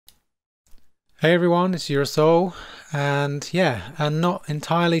Hey everyone, it's your soul, and yeah, a not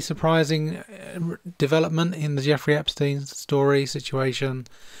entirely surprising development in the Jeffrey Epstein story situation.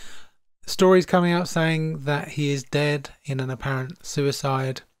 Stories coming out saying that he is dead in an apparent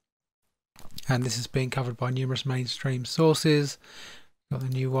suicide, and this is being covered by numerous mainstream sources. Got the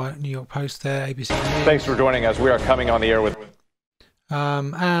New York Post there, ABC News. Thanks for joining us. We are coming on the air with.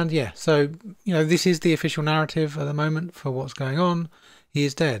 And yeah, so this is the official narrative at the moment for what's going on. He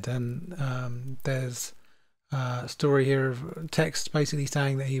is dead, and there's a story here of text basically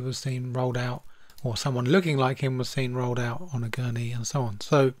saying that he was seen rolled out, or someone looking like him was seen rolled out on a gurney and so on.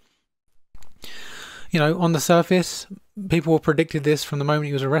 So, on the surface, people predicted this from the moment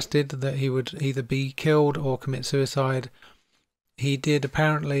he was arrested, that he would either be killed or commit suicide. He did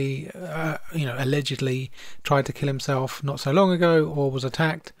apparently, allegedly tried to kill himself not so long ago, or was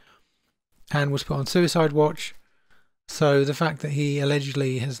attacked and was put on suicide watch. So the fact that he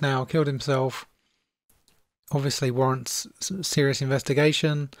allegedly has now killed himself obviously warrants serious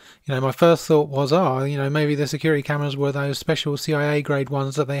investigation. My first thought was, maybe the security cameras were those special CIA grade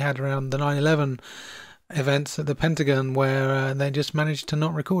ones that they had around the 9/11 events at the Pentagon, where they just managed to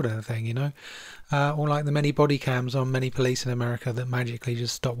not record anything, or like the many body cams on many police in America that magically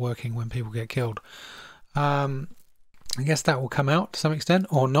just stop working when people get killed. I guess that will come out to some extent,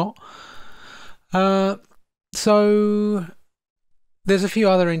 or not. So there's a few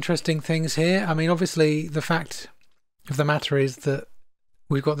other interesting things here. I mean, obviously, the fact of the matter is that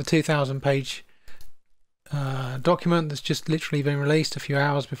we've got the 2,000-page document that's just literally been released a few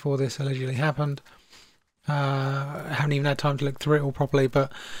hours before this allegedly happened. I haven't even had time to look through it all properly, but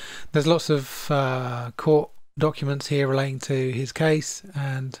there's lots of court documents here relating to his case,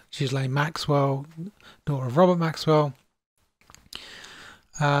 and Ghislaine Maxwell, daughter of Robert Maxwell,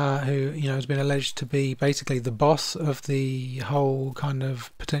 who has been alleged to be basically the boss of the whole kind of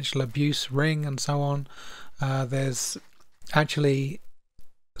potential abuse ring and so on. There's actually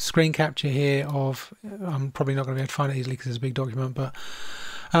screen capture here of, I'm probably not going to be able to find it easily because it's a big document, but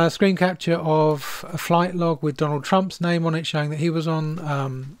screen capture of a flight log with Donald Trump's name on it, showing that he was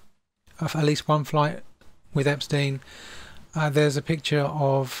on at least one flight with Epstein. There's a picture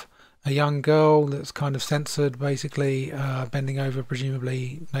of a young girl that's kind of censored, basically bending over,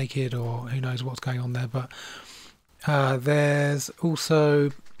 presumably naked, or who knows what's going on there. But there's also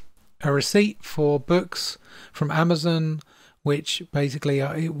a receipt for books from Amazon, which basically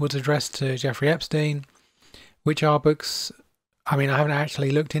it was addressed to Jeffrey Epstein, which are books. I mean, I haven't actually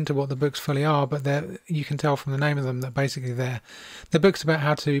looked into what the books fully are, but you can tell from the name of them that basically they're books about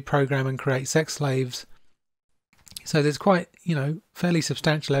how to program and create sex slaves. So there's quite, fairly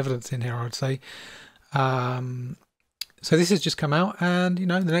substantial evidence in here, I would say. So this has just come out, and,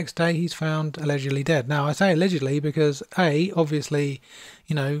 the next day he's found allegedly dead. Now, I say allegedly because, obviously,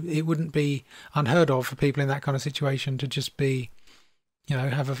 it wouldn't be unheard of for people in that kind of situation to just be,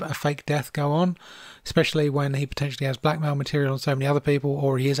 have a fake death go on, especially when he potentially has blackmail material on so many other people,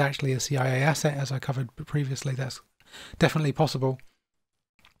 or he is actually a CIA asset, as I covered previously. That's definitely possible.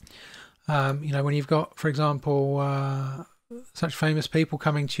 When you've got, for example, such famous people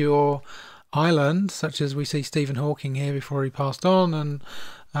coming to your island, such as we see Stephen Hawking here before he passed on, and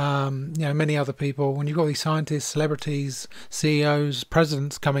many other people. When you've got these scientists, celebrities, CEOs,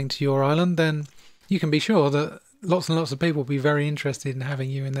 presidents coming to your island, then you can be sure that lots and lots of people will be very interested in having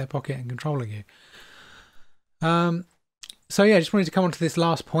you in their pocket and controlling you. So yeah, I just wanted to come on to this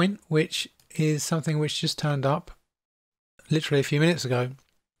last point, which is something which just turned up literally a few minutes ago.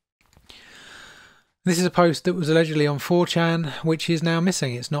 This is a post that was allegedly on 4chan, which is now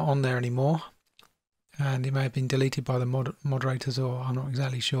missing. It's not on there anymore, and it may have been deleted by the moderators, or I'm not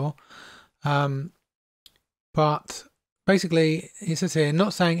exactly sure. But basically, it says here,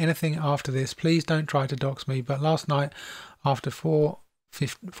 not saying anything after this. Please don't try to dox me. But last night, after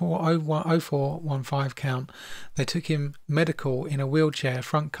 0415 count, they took him medical in a wheelchair,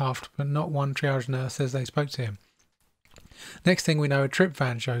 front cuffed, but not one triage nurse says they spoke to him. Next thing we know, a trip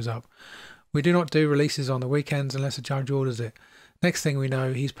van shows up. We do not do releases on the weekends unless a judge orders it. Next thing we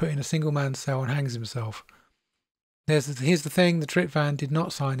know, he's put in a single-man cell and hangs himself. Here's the thing, the trip van did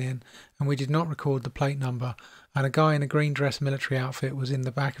not sign in, and we did not record the plate number, and a guy in a green dress military outfit was in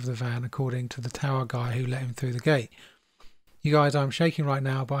the back of the van, according to the tower guy who let him through the gate. You guys, I'm shaking right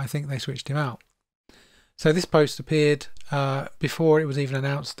now, but I think they switched him out. So this post appeared before it was even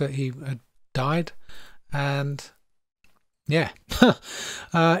announced that he had died, and yeah,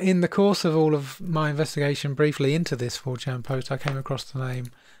 in the course of all of my investigation briefly into this 4chan post, I came across the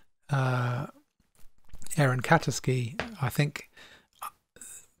name Aaron Kataski. I think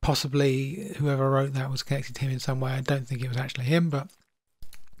possibly whoever wrote that was connected to him in some way. I don't think it was actually him, but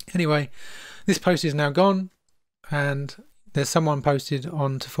Anyway, this post is now gone, and there's someone posted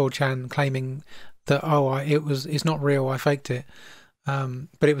onto 4chan claiming that, oh, it's not real, I faked it.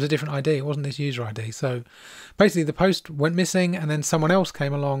 But it was a different ID, it wasn't this user ID. So basically the post went missing, and then someone else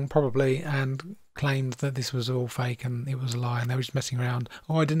came along probably and claimed that this was all fake and it was a lie and they were just messing around.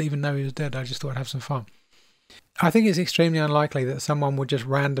 Oh, I didn't even know he was dead, I just thought I'd have some fun. I think it's extremely unlikely that someone would just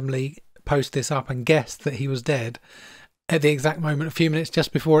randomly post this up and guess that he was dead at the exact moment, a few minutes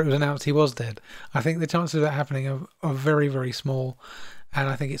just before it was announced he was dead. I think the chances of that happening are very, very small, and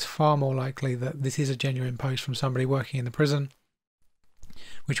I think it's far more likely that this is a genuine post from somebody working in the prison,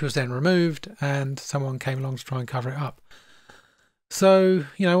 which was then removed and someone came along to try and cover it up. So,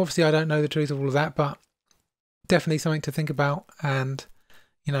 you know, obviously I don't know the truth of all of that, but definitely something to think about. And,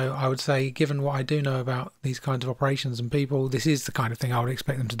 you know, I would say, given what I do know about these kinds of operations and people, this is the kind of thing I would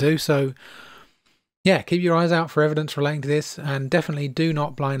expect them to do. So, yeah, keep your eyes out for evidence relating to this, and definitely do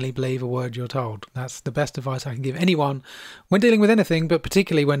not blindly believe a word you're told. That's the best advice I can give anyone when dealing with anything, but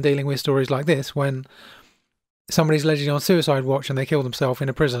particularly when dealing with stories like this, when somebody's allegedly on suicide watch and they kill themselves in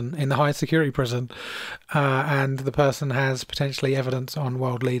a prison, in the highest security prison, and the person has potentially evidence on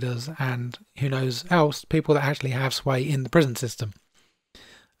world leaders and who knows else, people that actually have sway in the prison system,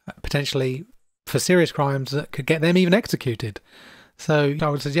 potentially for serious crimes that could get them even executed. So I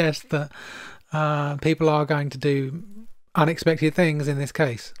would suggest that people are going to do unexpected things in this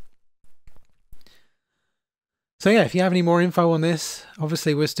case. So yeah, if you have any more info on this,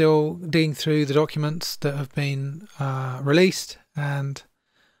 obviously we're still digging through the documents that have been released, and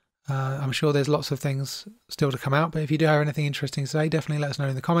I'm sure there's lots of things still to come out, but if you do have anything interesting to say, definitely let us know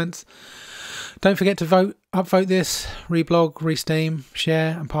in the comments. Don't forget to upvote this, reblog, resteam,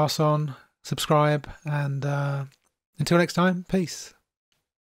 share and pass on, subscribe, and until next time, peace.